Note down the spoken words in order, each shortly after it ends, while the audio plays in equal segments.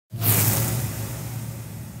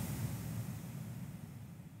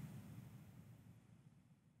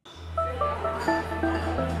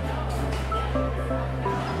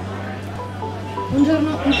Buongiorno,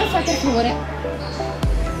 un caffè per favore.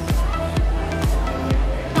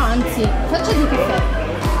 Anzi, faccia due caffè.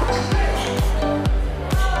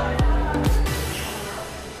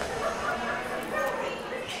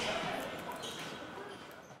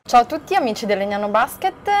 Ciao a tutti amici del Legnano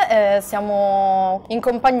Basket, siamo in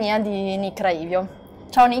compagnia di Nik Raivio.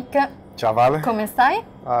 Ciao Nick. Ciao Vale. Come stai?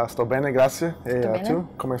 Sto bene, grazie. E bene?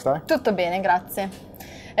 tu, come stai? Tutto bene, grazie.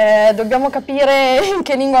 Dobbiamo capire in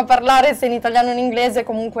che lingua parlare, se in italiano o in inglese,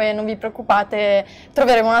 comunque non vi preoccupate,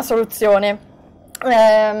 troveremo una soluzione.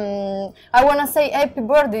 I want to say happy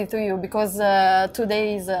birthday to you because 2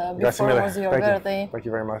 days before was your birthday. Thank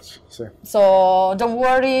you very much. Sí. So don't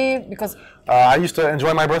worry because I used to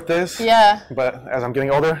enjoy my birthdays. Yeah. But as I'm getting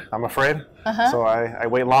older, I'm afraid. So I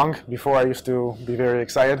wait long. Before I used to be very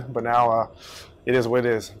excited, but now it is what it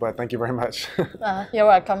is. But thank you very much. You're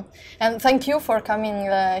welcome, and thank you for coming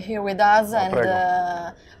here with us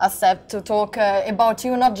and accept to talk about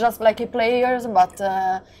you, not just like a player, but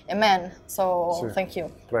a man. So Sí. thank you.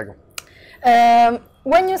 Prego.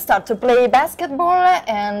 When you start to play basketball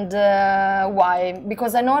and why?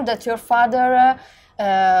 Because I know that your father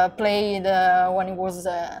played when he was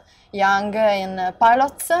young in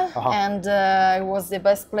Pilots, and he was the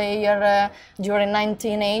best player during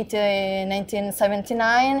 1980,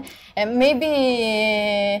 1979, and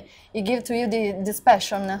maybe he gave to you this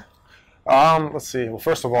passion. Let's see. Well,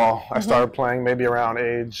 first of all, I started playing maybe around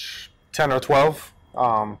age 10 or 12.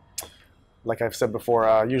 Like I've said before,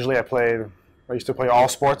 usually I used to play all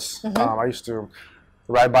sports. I used to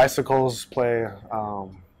ride bicycles, play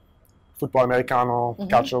football americano,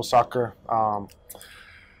 calcio, soccer,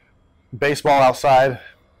 baseball outside,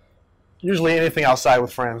 usually anything outside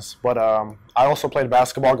with friends. But I also played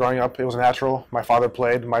basketball growing up. It was natural. My father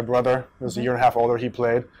played. My brother was a year and a half older. He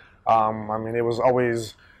played. I mean, it was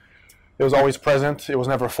always present. It was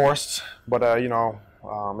never forced. But you know,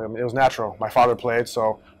 it was natural. My father played,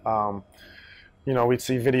 so you know, we'd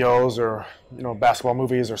see videos or basketball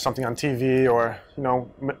movies or something on TV, or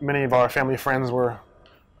many of our family friends were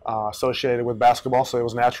associated with basketball, so it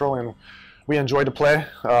was natural, and we enjoyed to play.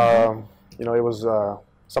 It was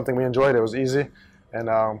something we enjoyed. It was easy, and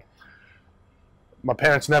my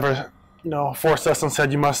parents never, forced us and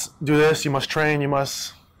said, you must do this, you must train, you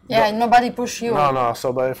must. Yeah, nobody pushed you. No.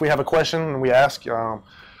 So, but if we have a question and we ask,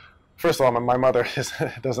 first of all, my mother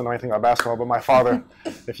doesn't know anything about basketball, but my father,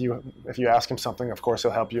 if you ask him something, of course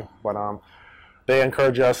he'll help you. But they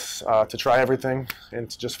encourage us to try everything and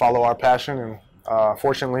to just follow our passion. And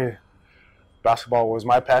fortunately, basketball was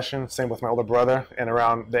my passion. Same with my older brother. And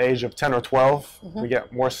around the age of 10 or 12, we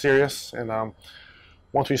get more serious. And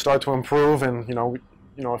once we start to improve, and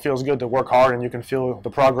it feels good to work hard, and you can feel the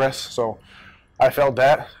progress. So I felt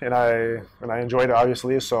that, and I enjoyed it,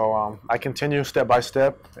 obviously. So I continue step by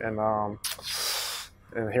step, and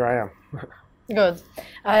here I am. Good.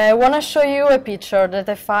 I want to show you a picture that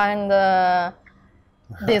I find.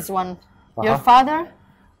 This one. Your father,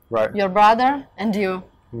 right? Your brother, and you.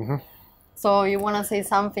 So you want to say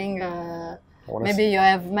something? Maybe you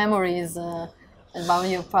have memories about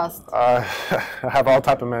your past. I have all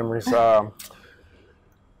type of memories.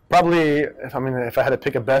 Probably, if I had to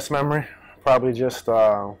pick a best memory, probably just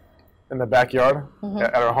in the backyard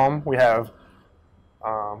at our home. We have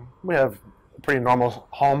a pretty normal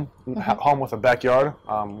home with a backyard.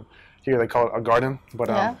 Here they call it a garden, but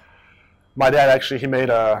my dad actually, he made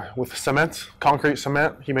with cement, concrete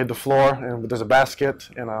cement. He made the floor, and there's a basket,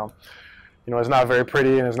 and it's not very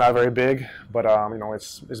pretty and it's not very big, but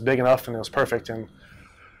it's big enough, and it was perfect. And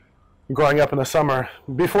growing up in the summer,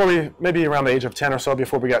 maybe around the age of 10 or so,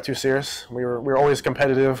 before we got too serious, we were always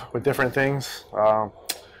competitive with different things.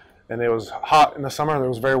 And it was hot in the summer, it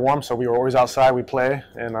was very warm, so we were always outside, we'd play,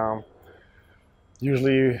 and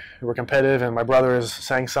usually we were competitive, and my brother is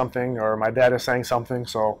saying something or my dad is saying something,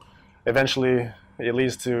 so eventually it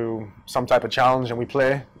leads to some type of challenge, and we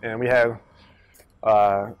play. And we had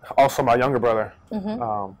also my younger brother.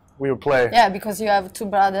 We would play. Yeah, because you have two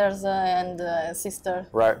brothers and a sister.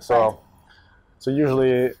 Right. So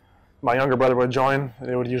usually my younger brother would join, and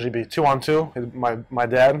it would usually be 2-on-2. My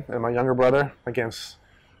dad and my younger brother against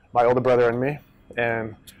my older brother and me.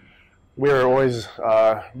 And we were always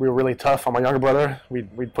really tough on my younger brother.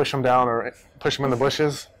 We'd push him down or push him in the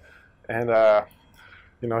bushes, and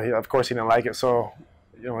of course he didn't like it. So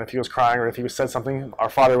if he was crying or if he said something, our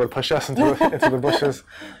father would push us into the bushes.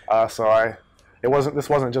 This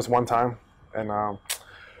wasn't just one time. And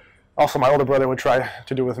also my older brother would try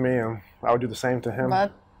to do with me, and I would do the same to him.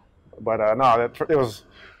 But no, it was,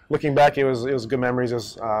 looking back, it was good memories. It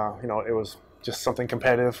was just something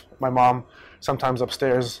competitive. My mom, sometimes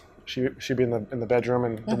upstairs, she'd be in the bedroom,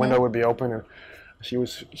 and the window would be open, and she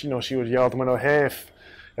would yell at the window, "Hey,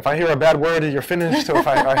 if I hear a bad word, you're finished. So if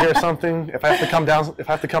I hear something, if I have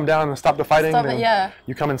to come down and stop the fighting, then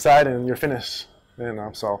you come inside and you're finished." You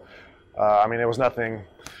know, so I mean, it was nothing,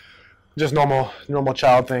 just normal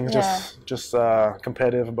child things, just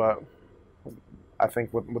competitive. But I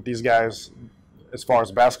think with these guys, as far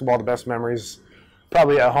as basketball, the best memories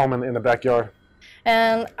probably at home in the backyard.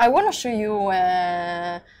 And I want to show you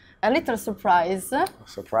a little surprise. A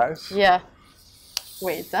surprise? Yeah.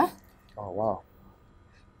 Wait. Oh wow.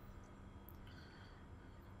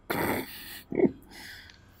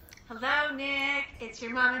 Hello, Nick. It's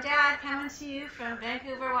your mom and dad coming to you from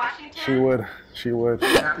Vancouver, Washington. She would.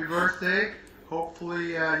 Happy birthday.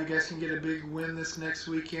 Hopefully you guys can get a big win this next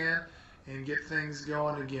weekend and get things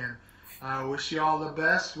going again. Wish you all the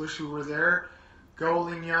best. Wish we were there. Go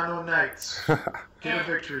Legnano Knights. Get a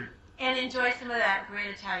victory. And enjoy some of that great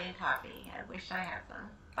Italian coffee. I wish I had some.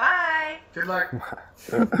 Bye. Good luck.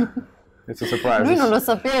 It's a surprise. Lui non lo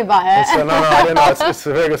sapeva, eh? No, I didn't know. It's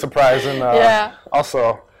a very good surprise, and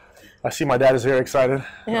also, I see my dad is very excited.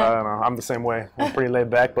 Yeah. I don't know, I'm the same way. I'm pretty laid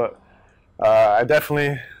back, but I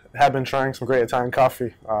definitely have been trying some great Italian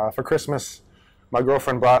coffee. For Christmas, my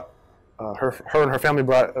girlfriend brought her and her family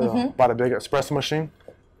bought a big espresso machine.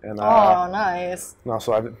 And, oh, nice. No,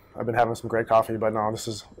 so I've been having some great coffee, but no, this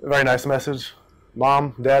is a very nice message.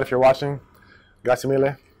 Mom, Dad, if you're watching, grazie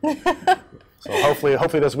mille. So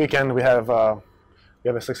hopefully this weekend we have a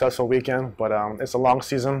successful weekend. But it's a long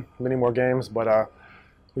season, many more games. But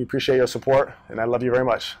we appreciate your support, and I love you very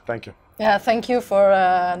much. Thank you. Yeah, thank you for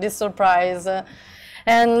this surprise.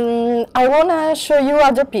 And I want to show you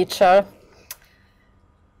other picture.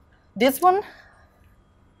 This one?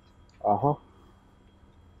 Uh-huh.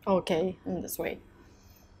 Okay, in this way.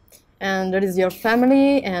 And there is your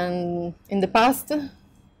family, and in the past,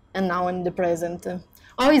 and now in the present.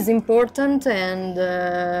 Always important, and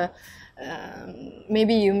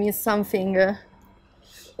maybe you miss something,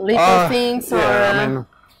 little things, or...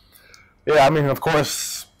 I mean, of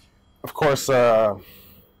course,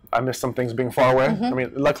 I miss some things being far away. I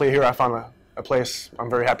mean, luckily here I found a place I'm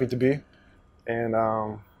very happy to be, and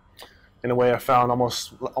in a way I found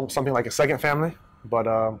almost something like a second family. But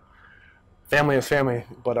family is family.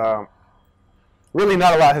 But really,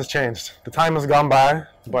 not a lot has changed. The time has gone by.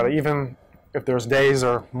 But even if there's days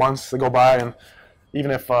or months that go by, and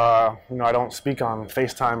even if I don't speak on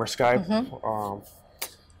FaceTime or Skype,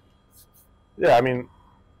 I mean,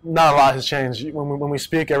 not a lot has changed. When we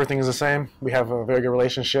speak, everything is the same. We have a very good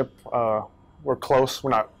relationship. We're close.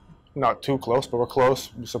 We're not too close, but we're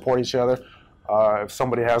close. We support each other. If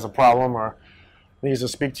somebody has a problem or needs to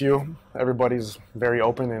speak to you, everybody's very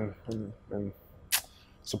open and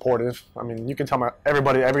supportive. I mean, you can tell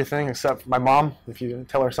everybody everything except my mom. If you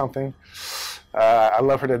tell her something, I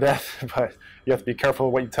love her to death, but you have to be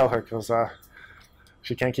careful what you tell her, because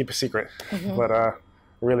she can't keep a secret. But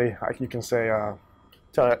really, you can say,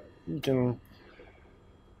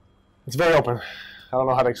 it's very open. I don't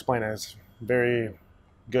know how to explain it. It's a very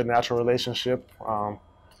good, natural relationship.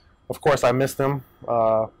 Of course, I miss them.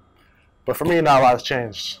 But for me, not a lot has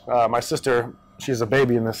changed. My sister, she's a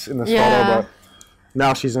baby in this photo, but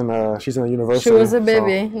now she's in a university. She was a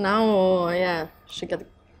baby. So. Now, she got.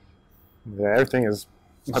 Yeah, everything is.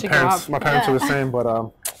 My parents are the same, but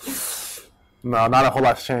no, not a whole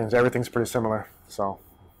lot's changed. Everything's pretty similar. So,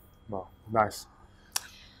 well, nice.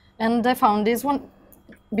 And I found this one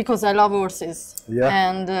because I love horses. Yeah.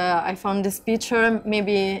 And I found this picture.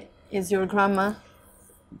 Maybe is your grandma.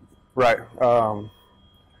 Right.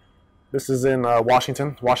 This is in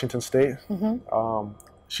Washington State.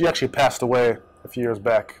 She actually passed away a few years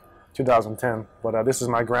back, 2010. But this is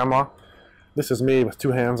my grandma. This is me with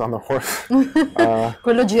two hands on the horse.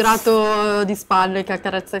 Quello girato di spalle che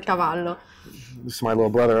accarezza il cavallo. This is my little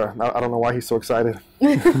brother. I don't know why he's so excited.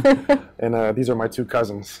 And these are my two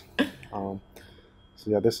cousins. So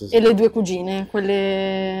yeah, this is. E le due cugine,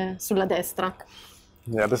 quelle sulla destra.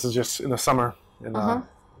 Yeah, this is just in the summer in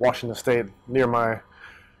Washington State, near my.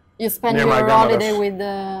 You spend your holiday with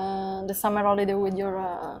the summer holiday with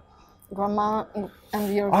your grandma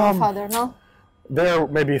and your grandfather, no? They're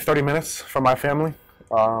maybe 30 minutes from my family.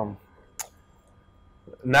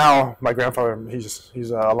 Now my grandfather,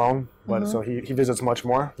 he's alone, but so he visits much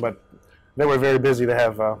more. But they were very busy. They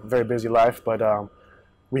have a very busy life. But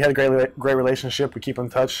we had a great relationship. We keep in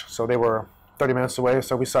touch. So they were 30 minutes away.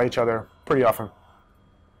 So we saw each other pretty often.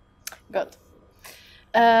 Good.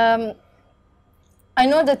 I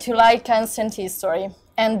know that you like ancient history,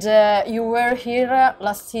 and you were here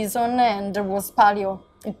last season, and there was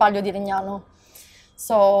il Palio di Legnano.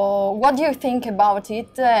 So, what do you think about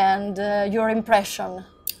it and your impression?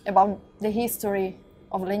 about the history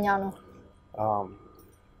of Legnano?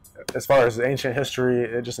 As far as ancient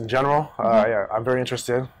history, just in general, yeah, I'm very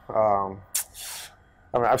interested.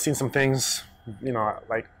 I mean, I've seen some things, you know,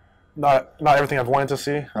 like not everything I've wanted to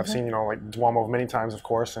see. I've seen, you know, like Duomo many times, of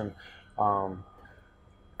course, and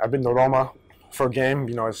I've been to Roma for a game.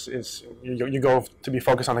 You know, it's you go to be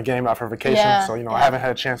focused on the game, not for vacation. Yeah, So, you know, I haven't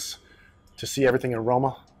had a chance to see everything in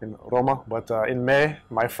Roma. But in May,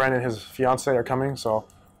 my friend and his fiance are coming, so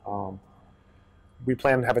we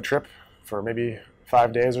plan to have a trip for maybe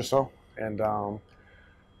 5 days or so, and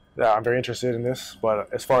yeah, I'm very interested in this. But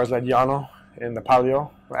as far as Legnano in the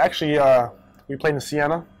Palio, actually, we played in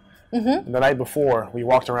Siena. The night before, we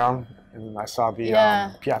walked around and I saw the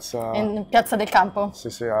piazza. In Piazza del Campo.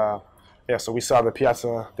 Yeah, so we saw the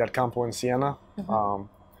Piazza del Campo in Siena.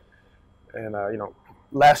 And, you know,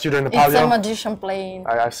 last year during the Palio, It's a magician playing.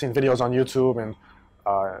 I've seen videos on YouTube, and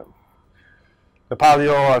the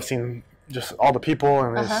Palio, I've seen just all the people,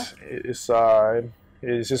 and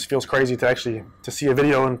it just feels crazy to see a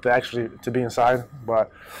video and to be inside. But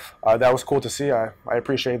that was cool to see. I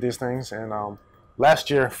appreciate these things. And last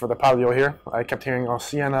year for the Palio here, I kept hearing, oh,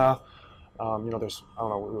 Siena, you know, there's, I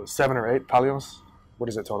don't know, 7 or 8 Palios. What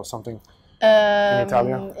is it total? Something in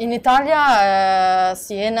Italia? In Italia,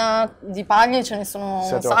 Siena di Paglie ce ne sono un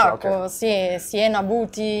 7, 8, sacco. okay. Sì, Siena,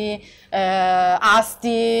 Buti,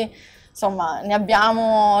 Asti. Insomma, ne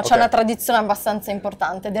abbiamo, c'è una tradizione abbastanza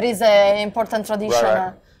importante. There is an important tradition.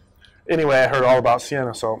 Right. Anyway, I heard all about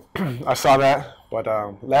Siena, so I saw that. But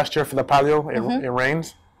last year for the Palio, it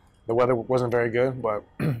rained. The weather wasn't very good, but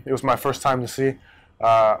it was my first time to see.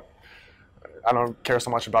 I don't care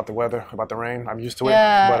so much about the weather, about the rain. I'm used to it.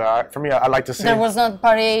 But for me, I like to see. There was not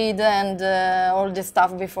parade and all this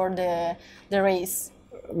stuff before the race.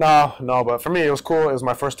 No, but for me, it was cool. It was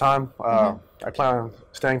my first time. I plan on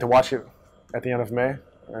staying to watch it at the end of May.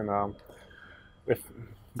 And if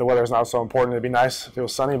the weather is not so important, it'd be nice if it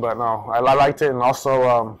was sunny. But no, I liked it. And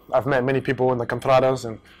also, I've met many people in the contradas,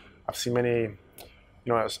 and I've seen many, you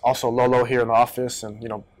know, it's also Lolo here in the office. And, you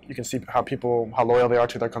know, you can see how loyal they are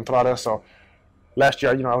to their contrada. So last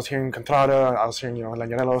year, you know, I was hearing contrada, I was hearing, you know,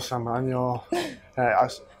 Legnanello, San Magno.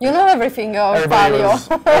 You know everything of Palio.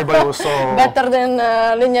 Everybody was so better than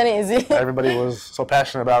Legnanesi. Everybody was so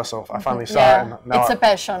passionate about it, so I finally saw it. And now it's a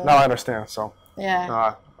passion. Now I understand. So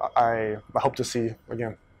yeah, I hope to see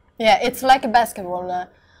again. Yeah, it's like basketball.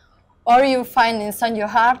 Or you find inside your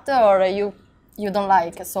heart, or you don't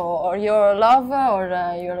like. So, or you love, or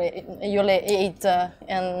you hate,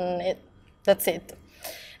 and that's it.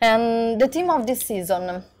 And the team of this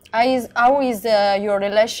season. How is your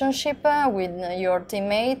relationship with your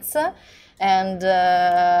teammates, and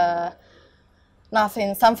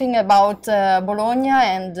something about Bologna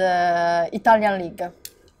and Italian League?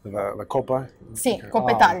 The Coppa? Sì,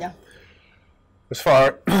 Coppa Italia. As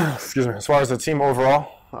far as the team overall,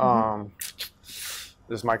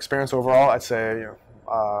 this is my experience overall. I'd say, you know,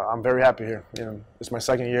 I'm very happy here. You know, it's my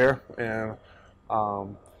second year, and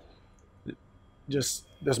just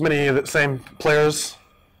there's many of the same players,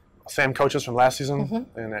 same coaches from last season,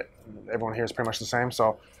 and everyone here is pretty much the same.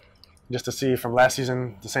 So just to see from last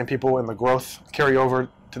season the same people and the growth carry over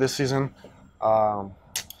to this season.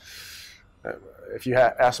 If you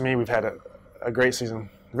ask me, we've had a great season,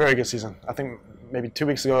 very good season. I think maybe 2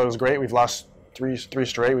 weeks ago it was great. We've lost three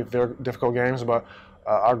straight with very difficult games, but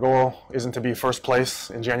our goal isn't to be first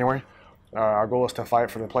place in January. Our goal is to fight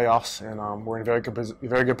for the playoffs, and we're in very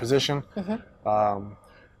good position.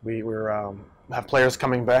 We have players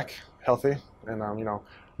coming back healthy, and you know,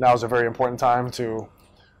 now is a very important time to, you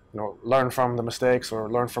know, learn from the mistakes or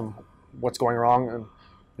learn from what's going wrong, and,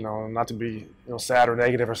 you know, not to be, you know, sad or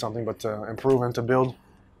negative or something, but to improve and to build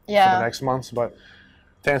for the next months. But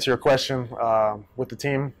to answer your question, with the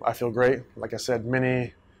team, I feel great. Like I said,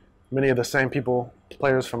 many of the same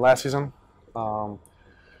players from last season. I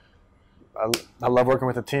love working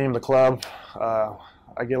with the team, the club.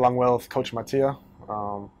 I get along well with Coach Mattia.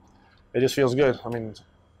 It just feels good. I mean,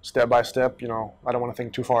 step by step, you know, I don't want to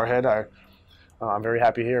think too far ahead. I'm very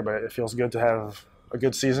happy here, but it feels good to have a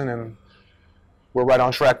good season, and we're right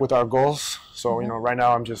on track with our goals. So, you know, right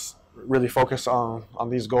now I'm just really focused on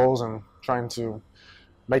these goals and trying to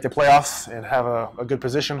make the playoffs and have a good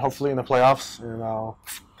position, hopefully, in the playoffs. And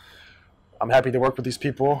I'm happy to work with these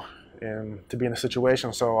people and to be in a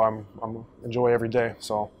situation, so I'm enjoy every day.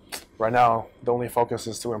 So right now, the only focus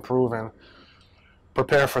is to improve and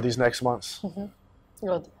prepare for these next months.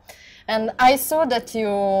 Good. And I saw that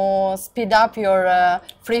you speed up your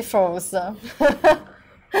free throws.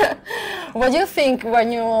 What do you think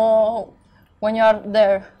when you are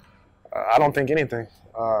there? I don't think anything.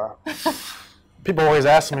 People always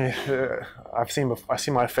ask me. I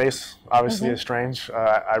see my face. Obviously, it's strange.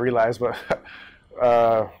 I realize, but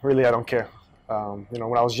really, I don't care. You know,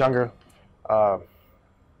 when I was younger,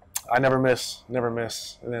 I never miss.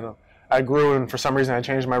 And then I grew, and for some reason, I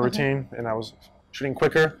changed my routine, and I was shooting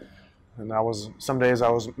quicker. And some days I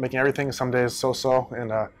was making everything, some days so-so,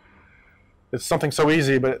 and it's something so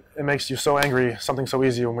easy, but it makes you so angry. Something so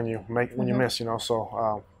easy when you miss, you know.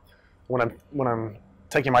 So when I'm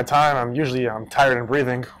taking my time, I'm tired and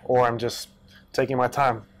breathing, or I'm just taking my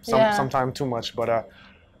time. Sometimes too much, but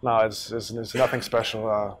no, it's nothing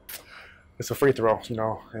special. It's a free throw, you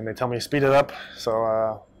know, and they tell me speed it up,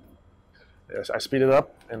 so yes, I speed it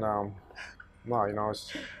up, and no, you know,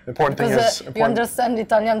 it's the important thing is you understand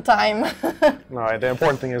Italian time. No, the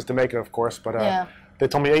important thing is to make it, of course, but they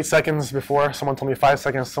told me 8 seconds before. Someone told me 5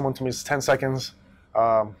 seconds. Someone told me 10 seconds.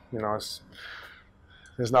 You know, it's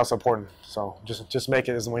not so important. So just make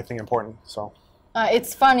it is the only thing important. So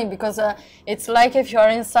it's funny because it's like if you are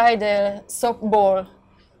inside a soap bowl.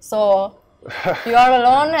 So you are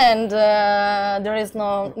alone and there is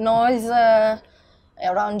no noise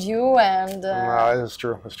around you, and no, it's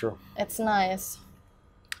true. It's true. It's nice.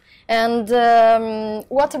 And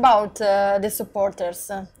what about the supporters,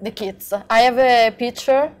 the kids? I have a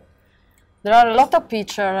picture. There are a lot of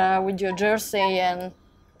pictures with your jersey and.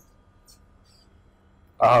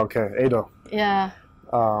 Oh, okay, Edo. Yeah.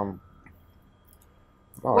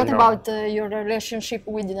 What about your relationship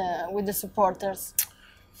with the supporters?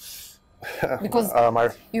 Because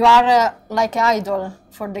you are like idol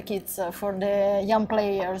for the kids, for the young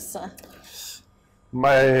players.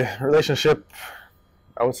 My relationship,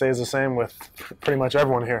 I would say, is the same with pretty much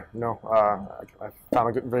everyone here. You know, I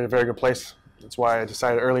found a very, very good place. That's why I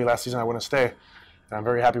decided early last season I want to stay. And I'm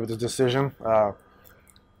very happy with this decision.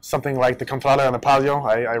 Something like the Contrada and the Palio,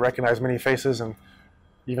 I recognize many faces, and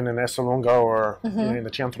even in Essolunga or in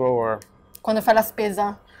the Centro or. Quando fai la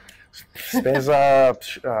spesa. Spesa,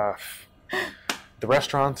 the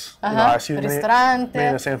restaurants. You know, I see many of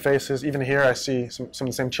the same faces. Even here, I see some of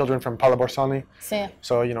the same children from Palla Borsani. Sì.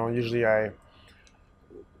 So, you know, usually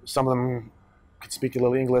some of them could speak a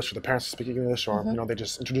little English, or the parents speak English, or you know, they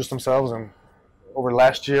just introduce themselves. And over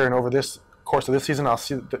last year and over this course of this season, I'll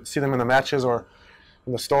see them in the matches or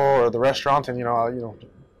in the store or the restaurant, and I'll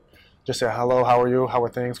just say hello, how are you, how are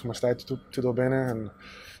things, come stai, tutto bene, and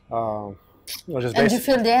just. And you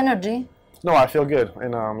feel the energy? No, I feel good,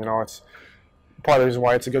 and it's part of the reason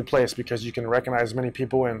why it's a good place, because you can recognize many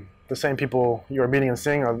people, and the same people you are meeting and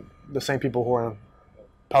seeing are the same people who are in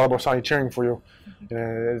Palla Borsani cheering for you.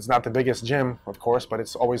 And it's not the biggest gym, of course, but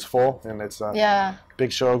it's always full, and it's a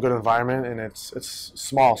big show, good environment, and it's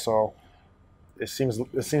small, so it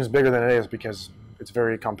seems bigger than it is because it's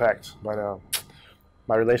very compact. But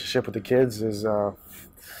my relationship with the kids is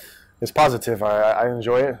positive. I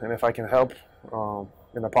enjoy it, and if I can help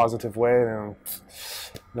in a positive way, then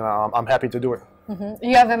I'm happy to do it.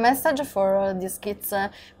 You have a message for these kids?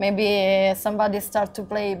 Maybe somebody start to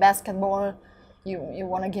play basketball. You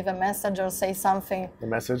want to give a message or say something? A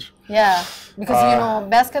message? Yeah, because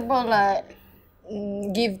basketball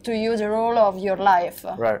give to you the role of your life.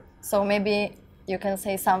 Right. So maybe you can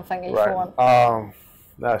say something if you want.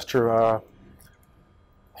 That's true.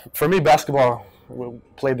 For me, basketball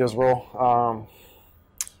played this role.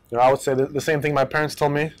 I would say the same thing my parents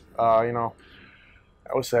told me.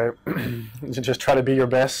 I would say just try to be your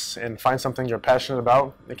best and find something you're passionate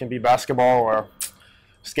about. It can be basketball or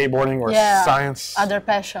skateboarding or science. Other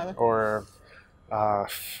passion. Or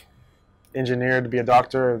engineer, to be a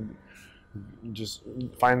doctor. Just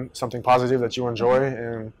find something positive that you enjoy,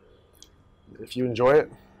 and if you enjoy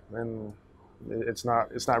it, then it's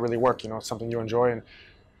not really work. It's something you enjoy,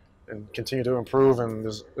 and continue to improve. And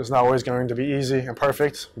it's not always going to be easy and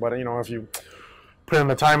perfect, but if you put in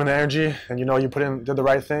the time and the energy, and you did the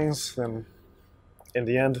right things, then in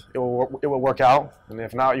the end it will work out. And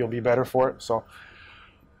if not, you'll be better for it. So,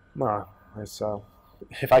 it's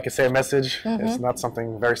if I could say a message, it's not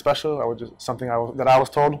something very special. Something that I was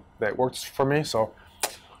told that works for me. So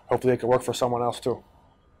hopefully it could work for someone else too.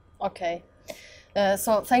 Okay.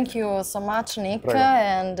 So thank you so much, Nik,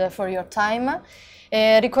 and for your time.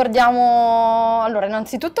 Ricordiamo allora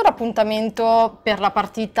innanzitutto l'appuntamento per la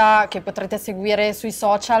partita che potrete seguire sui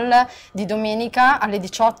social di domenica alle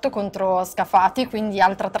 18 contro Scafati, quindi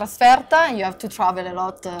altra trasferta. You have to travel a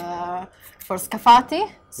lot for Scafati,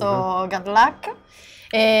 so good luck.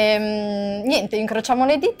 Niente, incrociamo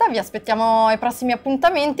le dita, vi aspettiamo ai prossimi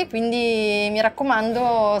appuntamenti, quindi mi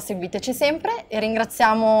raccomando, seguiteci sempre, e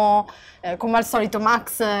ringraziamo come al solito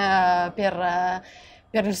Max per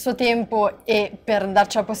il suo tempo e per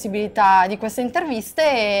darci la possibilità di queste interviste,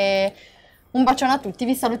 e Un bacione a tutti,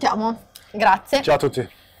 vi salutiamo. Grazie. Ciao a tutti.